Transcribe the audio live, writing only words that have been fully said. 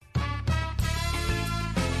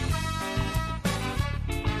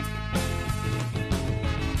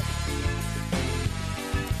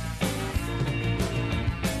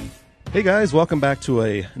Hey guys, welcome back to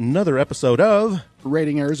another episode of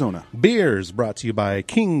Rating Arizona. Beers, brought to you by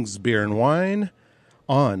King's Beer and Wine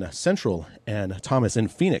on Central and Thomas in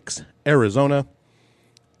Phoenix, Arizona.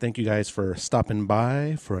 Thank you guys for stopping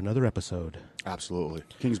by for another episode. Absolutely.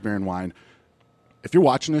 King's Beer and Wine. If you're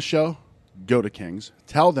watching this show, go to King's.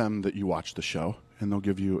 Tell them that you watched the show, and they'll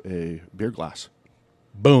give you a beer glass.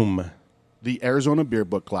 Boom. The Arizona Beer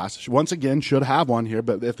Book glass. Once again, should have one here,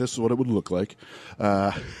 but if this is what it would look like.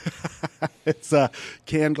 It's a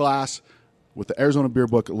canned glass with the Arizona Beer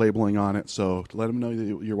Book labeling on it. So let them know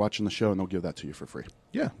that you're watching the show, and they'll give that to you for free.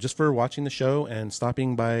 Yeah, just for watching the show and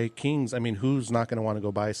stopping by King's. I mean, who's not going to want to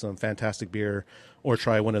go buy some fantastic beer or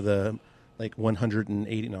try one of the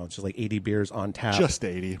 180, no, it's just 80 beers on tap. Just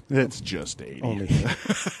 80. It's just 80. Only.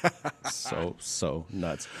 so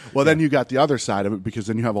nuts. Well, then you got the other side of it, because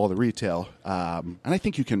then you have all the retail. And I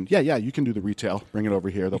think you can, you can do the retail. Bring it over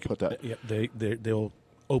here. They'll put that. Yeah, they'll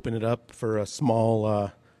open it up for a small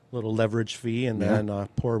little leverage fee, and then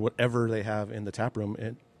pour whatever they have in the tap room.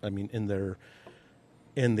 In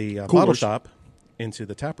the bottle shop into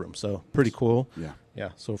the tap room. So pretty cool. Yeah.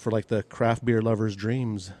 So for the craft beer lovers'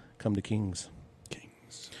 dreams, come to King's.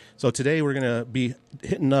 So today we're going to be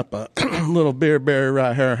hitting up a little beer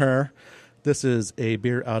right here. This is a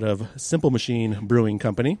beer out of Simple Machine Brewing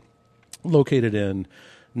Company, located in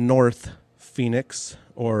North Phoenix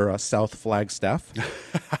or South Flagstaff.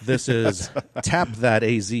 This is Tap That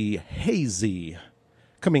AZ Hazy,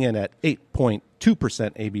 coming in at 8.2%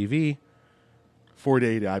 ABV.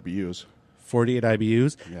 48 IBUs. 48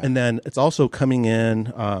 IBUs. Yeah. And then it's also coming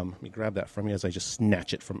in, let me grab that from you as I just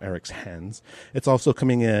snatch it from Eric's hands. It's also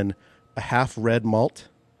coming in a half red malt,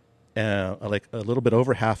 a little bit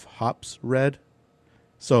over half hops red.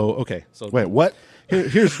 So, okay. So wait, what?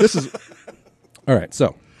 This is, all right.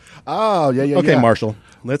 So, okay, Marshall,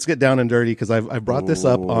 let's get down and dirty, because I brought this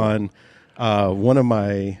up on one of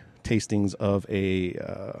my tastings of a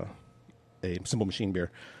Simple Machine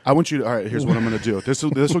beer. I want you to. All right, here's what I'm going to do. This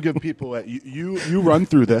will give people. You run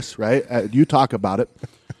through this, right? You talk about it.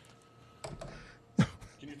 Can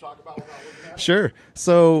you talk about what I'm looking at? Sure.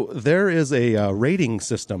 So there is a rating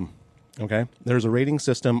system. Okay, there's a rating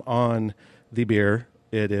system on the beer.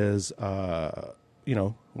 It is, I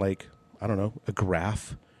don't know, a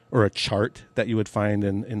graph or a chart that you would find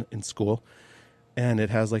in school, and it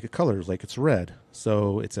has a color, it's red.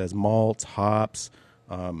 So it says malts, hops,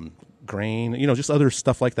 grain, just other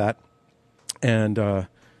stuff like that. And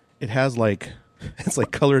it has it's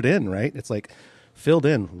colored in, right? It's filled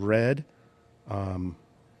in red. And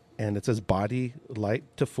it says body light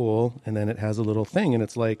to full. And then it has a little thing, and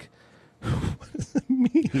it's what does it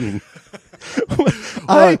mean?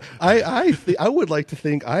 I would like to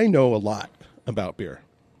think I know a lot about beer.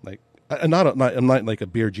 I'm not like a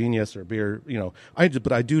beer genius or beer,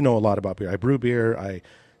 but I do know a lot about beer. I brew beer. I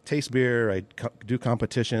taste beer, I do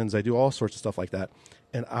competitions, I do all sorts of stuff like that,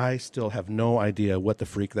 and I still have no idea what the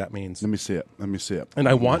freak that means. Let me see it. And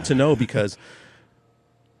I want to know because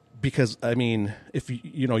I mean, if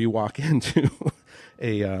you walk into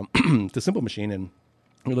a the Simple Machine and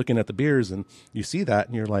you're looking at the beers and you see that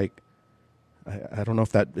and you're like, I don't know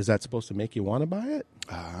if is that supposed to make you want to buy it?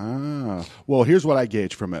 Well, here's what I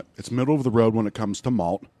gauge from it. It's middle of the road when it comes to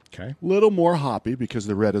malt. Okay. A little more hoppy because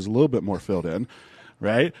the red is a little bit more filled in.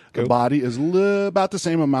 Right? Cool. The body is about the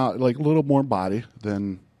same amount, a little more body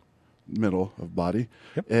than middle of body.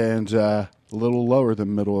 Yep. And a little lower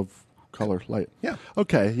than middle of color light. Yeah.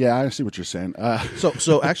 Okay. Yeah, I see what you're saying.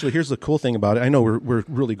 So actually, here's the cool thing about it. I know we're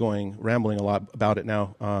really rambling a lot about it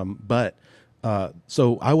now, but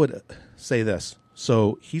so I would say this.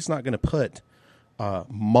 So he's not going to put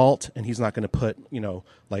malt, and he's not going to put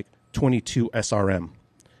 22 SRM,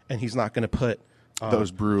 and he's not going to put those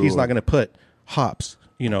brew. He's not going to put hops,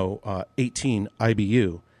 18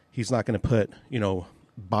 IBU. He's not going to put,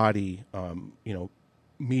 body,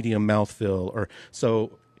 medium mouthfeel. Or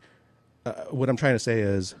so. What I'm trying to say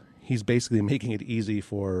is he's basically making it easy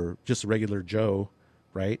for just regular Joe,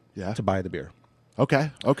 right? Yeah. To buy the beer.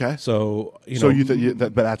 Okay. So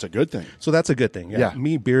but that's a good thing. So that's a good thing. Yeah.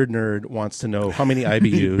 Me, beard nerd, wants to know how many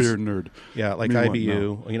IBUs. Beard nerd. Yeah,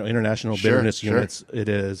 IBU. International bitterness units. It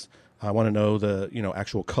is. I want to know the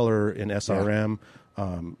actual color in SRM,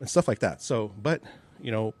 and stuff like that. So, but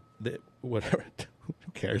whatever.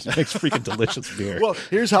 Who cares? It makes freaking delicious beer. Well,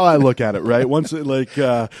 here's how I look at it, right? Once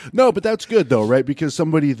no, but that's good though, right? Because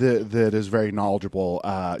somebody that is very knowledgeable,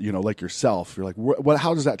 like yourself, you're like,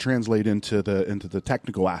 how does that translate into the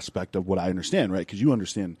technical aspect of what I understand, right? Because you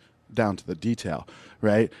understand down to the detail,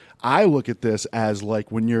 right? I look at this as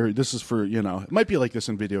like when you're, this is for, it might be like this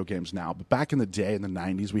in video games now, but back in the day in the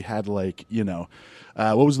 90s, we had like,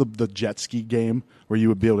 what was the jet ski game where you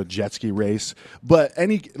would be able to jet ski race? But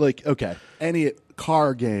any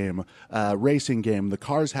car game, racing game, the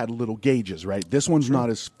cars had little gauges, right? This one's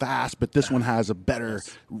not as fast, but this one has a better,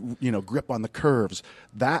 grip on the curves.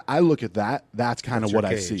 That I look at that. That's kind of what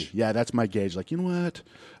I see. Yeah, that's my gauge. Like, you know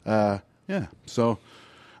what? Yeah. So,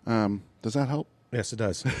 does that help? Yes, it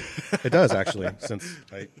does. It does, actually, since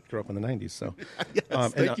I grew up in the 90s. So,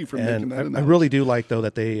 yes, thank you for making that. I really do like, though,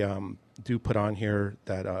 that they do put on here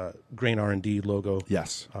that Grain R&D logo.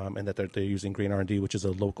 Yes. And that they're using Grain R&D, which is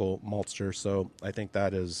a local maltster. So I think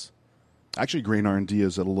that is... Actually, Grain R&D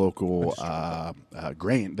is a local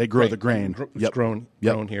grain. They grow the grain. It's grown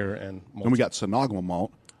here. And malted. Then we got Sinagua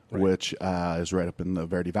malt, which is right up in the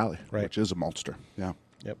Verde Valley, which is a maltster. Yeah.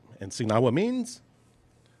 Yep. And Sinagua means...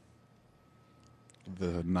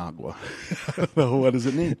 The Nagua. What does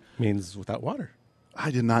it mean? Means without water. I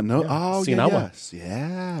did not know. Yeah. Oh, Sinagua. Yes.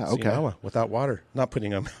 Yeah. Okay. Sinagua, without water. Not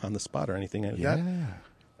putting them on the spot or anything like that.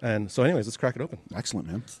 And so anyways, let's crack it open. Excellent,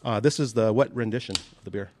 man. This is the wet rendition of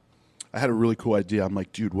the beer. I had a really cool idea. I'm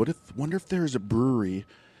like, dude, wonder if there's a brewery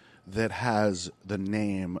that has the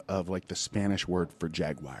name of like the Spanish word for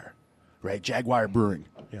jaguar, right? Jaguar Brewing.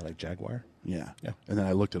 Yeah, like Jaguar. Yeah. And then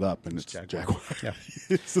I looked it up, and it's Jaguar. Yeah.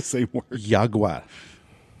 It's the same word. Jaguar.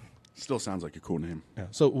 Still sounds like a cool name. Yeah.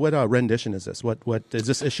 So what rendition is this? What is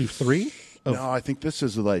this, issue 3? No, I think this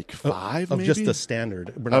is like 5, maybe? Of just the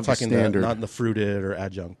standard. We're not talking not the fruited or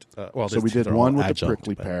adjunct. So we did one with the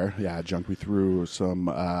prickly pear. Yeah, adjunct. We threw some...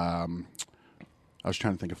 I was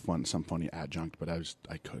trying to think of some funny adjunct, but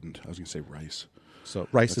I couldn't. I was going to say rice. So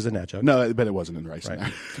rice is an adjunct. No, but it wasn't in rice.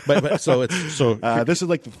 Right. but so it's so. This is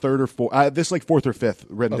like the third or fourth. This is like fourth or fifth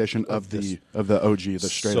rendition of the OG, the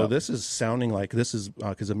straight up. So this is sounding like this is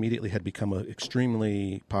because immediately had become an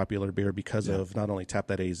extremely popular beer because of not only Tap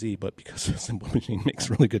That AZ, but because Simple Machine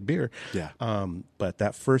makes really good beer. Yeah. But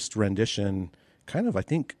that first rendition kind of, I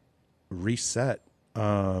think, reset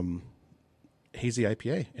hazy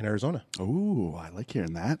IPA in Arizona. Ooh, I like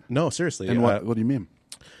hearing that. No, seriously. And what do you mean?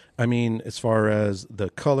 I mean, as far as the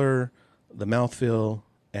color, the mouthfeel,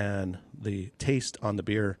 and the taste on the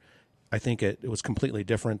beer, I think it was completely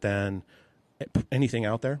different than anything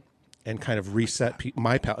out there, and kind of reset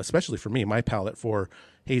my palate, especially for me, my palate for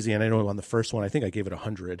hazy. And I know on the first one, I think I gave it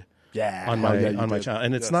 100. Yeah, on my channel,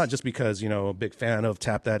 and it's not just because a big fan of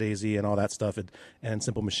Tap That AZ and all that stuff and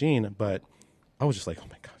Simple Machine, but I was just like, oh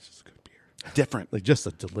my gosh, this is a good beer, different, like just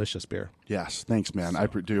a delicious beer. Yes, thanks, man.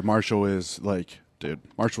 Dude, Marshall is like. Dude,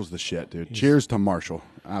 Marshall's the shit, dude. Cheers to Marshall.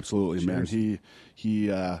 Absolutely, cheers. Man.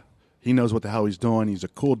 He knows what the hell he's doing. He's a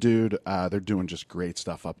cool dude. They're doing just great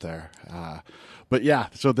stuff up there. But yeah,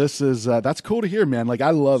 so this is that's cool to hear, man. Like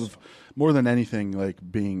I love more than anything like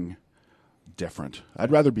being different.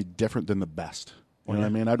 I'd rather be different than the best. You know what I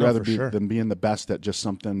mean? I'd rather be than being the best at just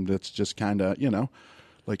something that's just kind of,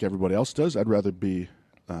 like everybody else does. I'd rather be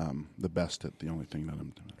the best at the only thing that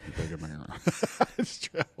I'm doing. It's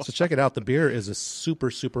true. So check it out. The beer is a super,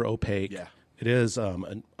 super opaque. Yeah. It is.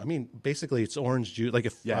 Basically, it's orange juice. Like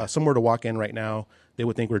if someone were to walk in right now, they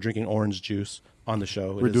would think we're drinking orange juice on the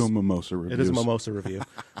show. We're doing mimosa reviews. It is a mimosa review.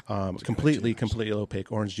 Completely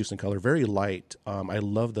opaque, orange juice in color. Very light. I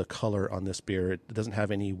love the color on this beer. It doesn't have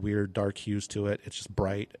any weird dark hues to it. It's just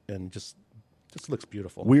bright and just looks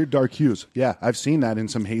beautiful. Weird dark hues. Yeah, I've seen that in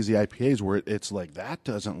some hazy IPAs where it's like, that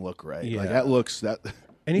doesn't look right. Yeah. Like that looks...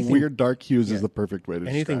 weird dark hues is the perfect way to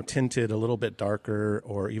anything describe tinted a little bit darker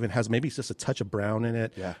or even has maybe just a touch of brown in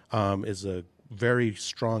it. Is a very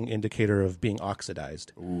strong indicator of being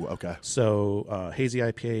oxidized. Ooh, okay. So hazy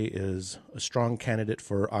IPA is a strong candidate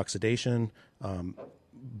for oxidation.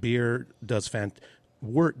 Beer does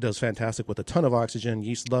wort does fantastic with a ton of oxygen.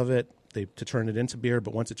 Yeast love it to turn it into beer,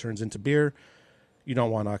 but once it turns into beer, you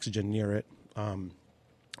don't want oxygen near it.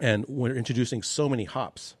 And we're introducing so many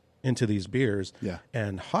hops into these beers,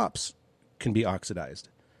 and hops can be oxidized.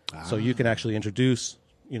 So you can actually introduce,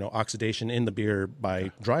 oxidation in the beer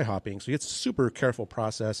by dry hopping. So it's a super careful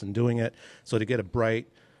process in doing it. So to get a bright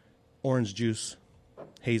orange juice,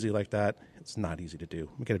 hazy like that, it's not easy to do.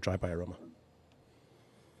 We get a dry-by aroma.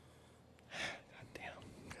 God damn.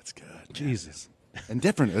 That's good. Jesus. And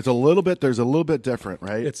different. There's a little bit different,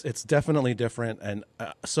 right? It's definitely different. And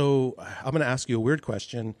so I'm going to ask you a weird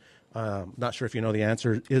question. Not sure if you know the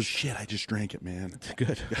answer. Shit, I just drank it, man.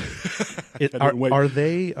 Good. Are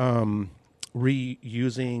they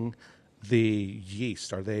reusing the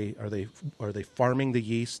yeast? Are they farming the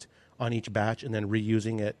yeast on each batch and then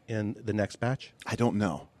reusing it in the next batch? I don't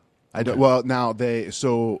know. I don't. Well, now there's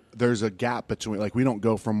a gap between, like, we don't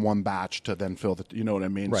go from one batch to then fill the. You know what I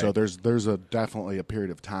mean? Right. So there's definitely a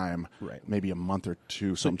period of time, right? Maybe a month or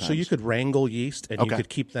two. Sometimes. So you could wrangle yeast and you could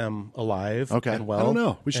keep them alive. Okay. And well. I don't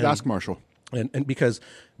know. We should ask Marshall. And because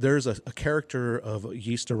there's a character of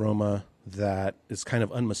yeast aroma that is kind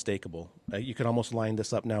of unmistakable. You could almost line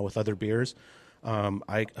this up now with other beers.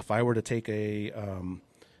 If I were to take a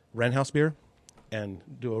Wrenhouse beer and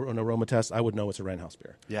do an aroma test, I would know it's a Wrenhouse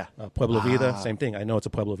beer. Yeah. Pueblo Vida, same thing. I know it's a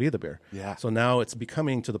Pueblo Vida beer. Yeah. So now it's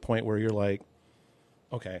becoming to the point where you're like,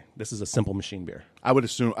 okay, this is a simple machine beer. I would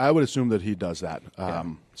assume that he does that.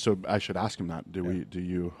 So I should ask him that. Do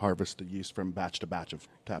you harvest the yeast from batch to batch of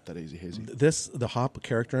Tap That Easy Hazy? The hop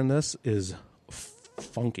character in this is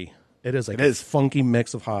funky. It is a funky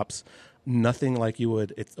mix of hops. Nothing like you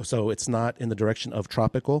would. So it's not in the direction of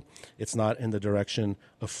tropical. It's not in the direction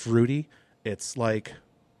of fruity. It's like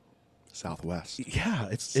Southwest. Yeah,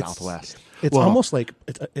 it's Southwest. It's almost like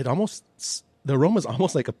the aroma is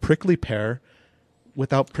almost like a prickly pear,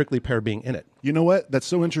 without prickly pear being in it. You know what? That's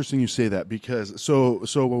so interesting you say that, because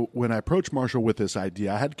so when I approached Marshall with this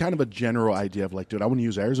idea, I had kind of a general idea of like, dude, I want to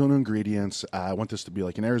use Arizona ingredients. I want this to be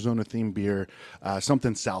like an Arizona themed beer,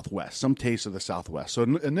 something Southwest, some taste of the Southwest. So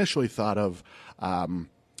initially thought of,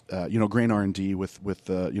 grain R&D with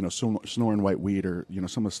Sonoran White Wheat, or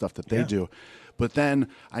some of the stuff that they do. But then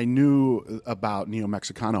I knew about Neo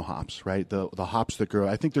Mexicano hops, right? The hops that grow.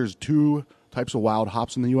 I think there's two types of wild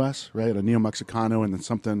hops in the U.S., right? A Neo Mexicano and then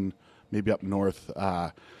something maybe up north.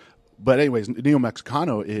 But anyways, Neo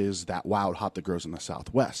Mexicano is that wild hop that grows in the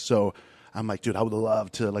Southwest. So I'm like, dude, I would love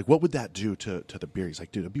to, like, what would that do to the beer? He's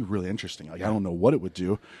like, dude, it'd be really interesting. Like, I don't know what it would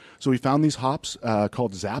do. So we found these hops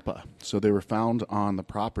called Zappa. So they were found on the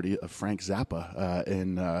property of Frank Zappa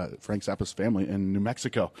in Frank Zappa's family in New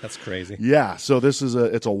Mexico. That's crazy. Yeah. So this is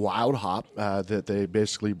it's a wild hop that they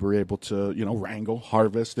basically were able to, wrangle,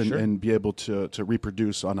 harvest, and be able to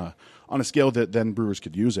reproduce on a scale that then brewers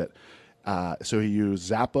could use it. So he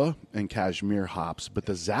used Zappa and Cashmere hops, but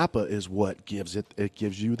the Zappa is what gives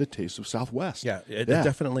gives you the taste of Southwest. Yeah, it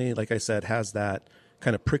definitely, like I said, has that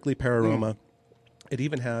kind of prickly pear aroma. It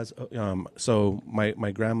even has, so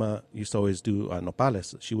my grandma used to always do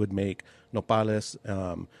nopales. She would make nopales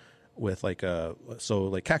with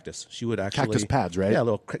like cactus. She would actually. Cactus pads, right? Yeah,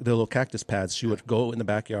 the little cactus pads. She would go in the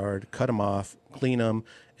backyard, cut them off, clean them,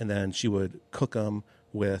 and then she would cook them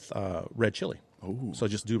with red chili. Ooh. So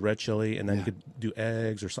just do red chili, and then you could do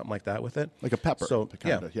eggs or something like that with it. Like a pepper. So,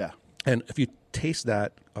 yeah. And if you taste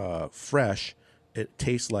that fresh, it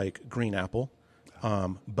tastes like green apple.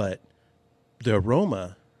 But the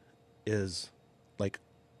aroma is like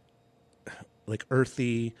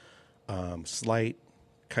earthy, slight,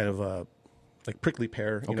 kind of like prickly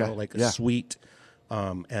pear, sweet.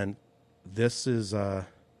 And this is that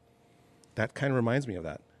kind of reminds me of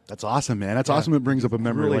that. That's awesome, man. That's awesome. It brings up a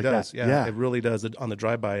memory. It really like does. That. Yeah, it really does on the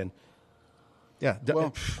drive-by. And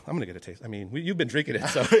well, I'm gonna get a taste. I mean, you've been drinking it,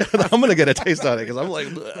 so I'm gonna get a taste on it because I'm like,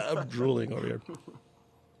 I'm drooling over here.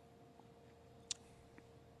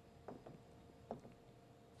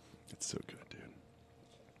 It's so good, dude.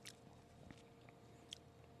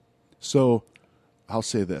 So, I'll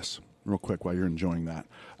say this real quick while you're enjoying that.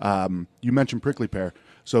 You mentioned prickly pear.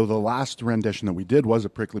 So the last rendition that we did was a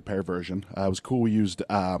prickly pear version. It was cool. We used,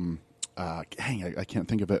 I can't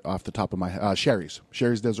think of it off the top of my head. Sherry's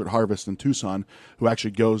Desert Harvest in Tucson, who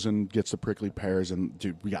actually goes and gets the prickly pears. And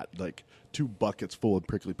dude, we got like 2 buckets full of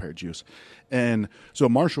prickly pear juice. And so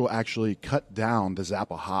Marshall actually cut down the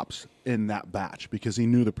Zappa hops in that batch because he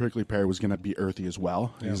knew the prickly pear was going to be earthy as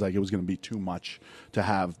well. Yeah. He's like, it was going to be too much to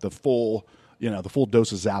have the full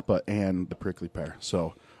dose of Zappa and the prickly pear.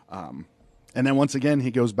 So, and then once again,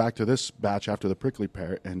 he goes back to this batch after the prickly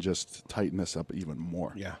pear and just tighten this up even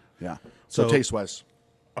more. Yeah. Yeah. So taste-wise.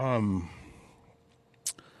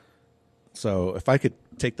 So if I could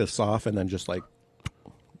take this off and then just like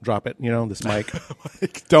drop it, this mic.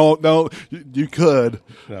 Don't. You could.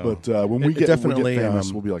 No. But when we get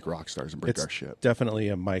famous, we'll be like rock stars and break our shit. Definitely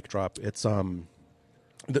a mic drop. It's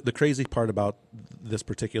the crazy part about this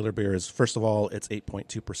particular beer is, first of all, it's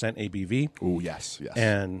 8.2% ABV. Oh, yes.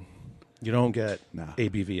 And you don't get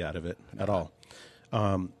ABV out of it at all.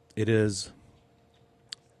 It's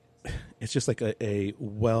just like the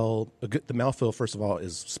mouthfeel, first of all,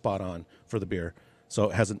 is spot on for the beer.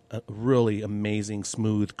 So it has a really amazing,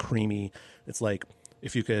 smooth, creamy. It's like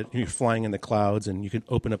if you're flying in the clouds and you can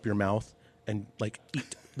open up your mouth and like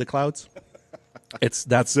eat the clouds.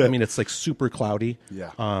 That's it. I mean, it's like super cloudy,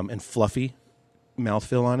 and fluffy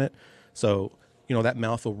mouthfeel on it. So, that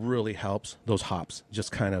mouthfeel really helps those hops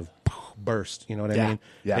just kind of burst. You know what I mean?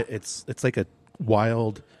 Yeah. It's like a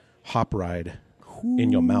wild, hop ride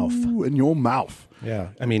in your mouth. Ooh, in your mouth. Yeah,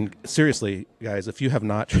 I mean, seriously, guys, if you have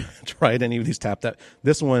not tried any of these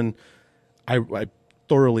this one, I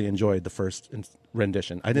thoroughly enjoyed the first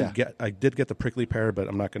rendition. I did get the prickly pear, but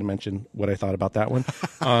I'm not going to mention what I thought about that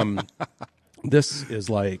one. This is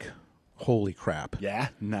like, holy crap. Yeah,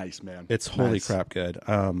 nice, man. It's holy crap good.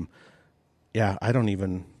 Yeah, I don't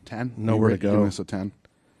even 10 know where to go. Give us a 10.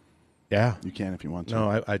 Yeah, you can if you want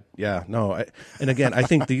to. No, and again, I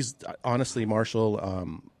think these, honestly,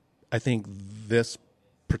 Marshall, I think this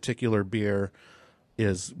particular beer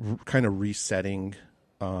is kind of resetting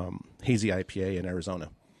hazy IPA in Arizona.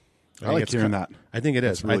 I like hearing that. I think it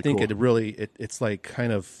is. Really I think cool. it's like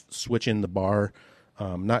kind of switching the bar.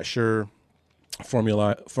 Not sure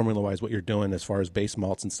formula wise what you're doing as far as base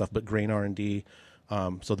malts and stuff, but grain R&D.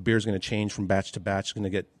 So the beer is going to change from batch to batch. It's going to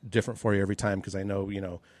get different for you every time, because I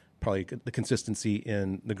know, probably the consistency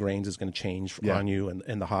in the grains is going to change on you,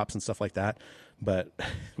 and the hops and stuff like that. But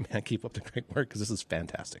man, keep up the great work, because this is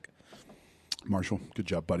fantastic. Marshall, good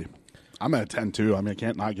job, buddy. I'm at a 10 too. I mean, I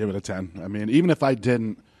can't not give it a 10. I mean, even if I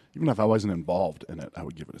wasn't involved in it, I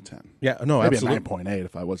would give it a 10. Yeah, no, maybe absolutely. a 9.8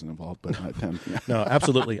 if I wasn't involved, but not 10. Yeah. No,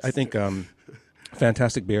 absolutely. I think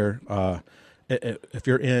fantastic beer. If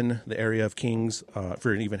you're in the area of Kings, if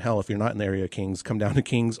you're if you're not in the area of Kings, come down to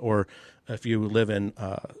Kings, or if you live in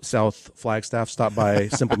South Flagstaff, stop by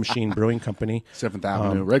Simple Machine Brewing Company. 7th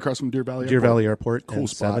Avenue, right across from Deer Valley Airport. Deer Valley Airport. Cool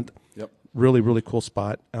spot. 7th. Yep. Really, really cool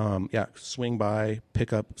spot. Swing by,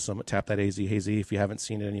 pick up some Tap That Hazy if you haven't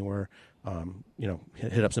seen it anywhere.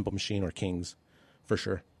 Hit up Simple Machine or Kings for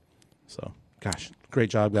sure. So, gosh, great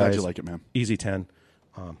job, guys. Glad you like it, man. Easy 10.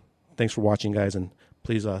 Thanks for watching, guys, and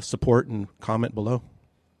please support and comment below.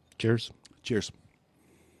 Cheers. Cheers.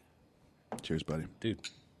 Cheers, buddy. Dude,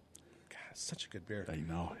 God, such a good beer. I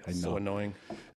know. So annoying.